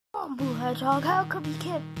on, Blue Hedgehog. How come you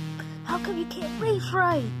can't race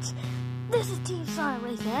right? This is Team Sonic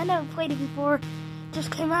Racing. I never played it before. It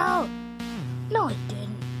just came out. No, it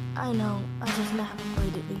didn't. I know. I just never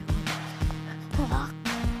played it before.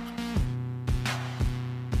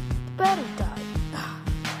 The battery died.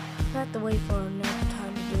 I have to wait for enough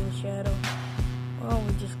time to do a shadow. Or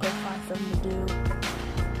we just go find something to do.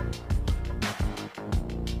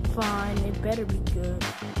 Fine, it better be good.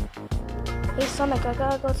 Hey Sonic, I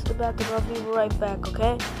gotta go to the bathroom. I'll be right back,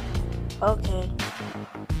 okay? Okay.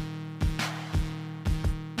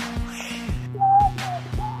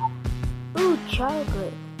 Ooh,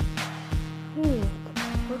 chocolate.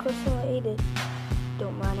 Look what someone ate it.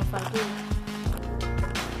 Don't mind if I do.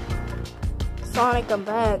 Sonic, I'm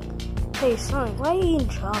back. Hey Sonic, why are you eating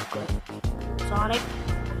chocolate? Sonic?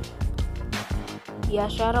 Yeah,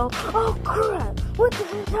 Shadow? Oh crap! What the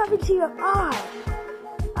heck happened to your eye?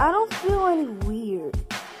 I don't feel any weird.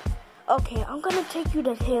 Okay, I'm gonna take you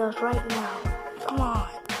to Tails right now. Come on.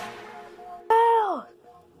 Tails!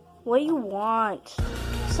 What do you want?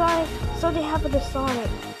 Sonic, something happened to Sonic.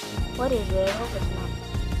 What is it? I hope it's not.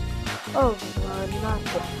 Oh God, not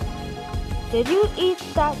this. Did you eat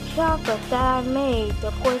that chocolate that I made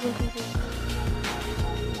to poison people?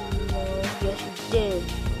 No, yes you did.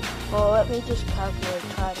 Well, let me just calculate,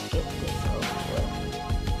 try to get this over with.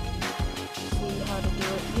 See how to do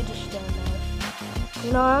it. You just stand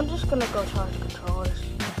there. No, I'm just gonna go charge controllers.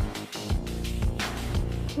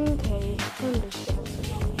 Okay, understand.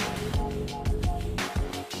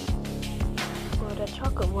 Well, that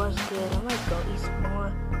chocolate was good. I might go eat some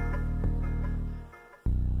more.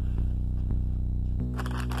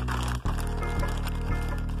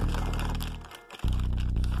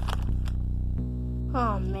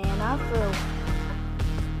 Oh man, I feel.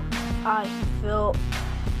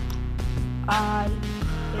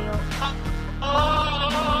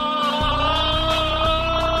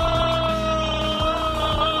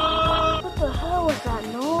 What the hell was that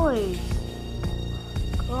noise?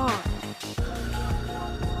 God.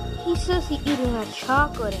 He says he's eating a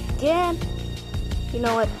chocolate again. You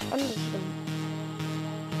know what? I'm just gonna.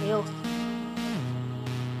 Tails.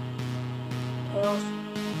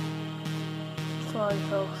 Sorry,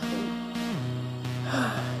 folks.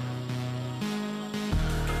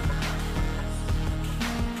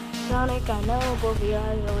 Sonic, I know both of your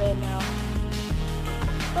eyes are red now.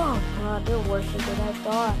 Oh God, they're worse than I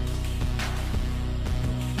thought.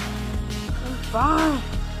 I'm fine.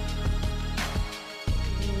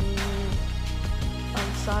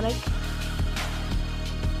 I'm Sonic.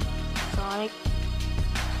 Sonic.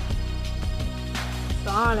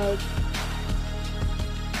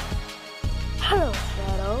 Hello,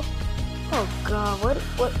 Shadow. Oh God, what?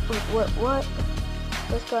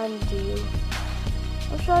 What's going to do you?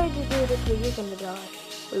 I'm sorry to do this, but you're gonna die.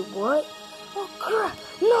 Wait, what? Oh crap!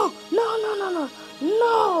 No!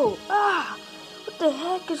 Ah! What the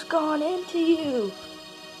heck has gone into you?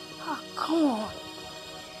 Ah, come on!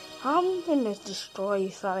 I'm gonna destroy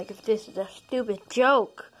you, Sonic, if this is a stupid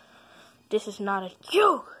joke. This is not a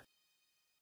joke.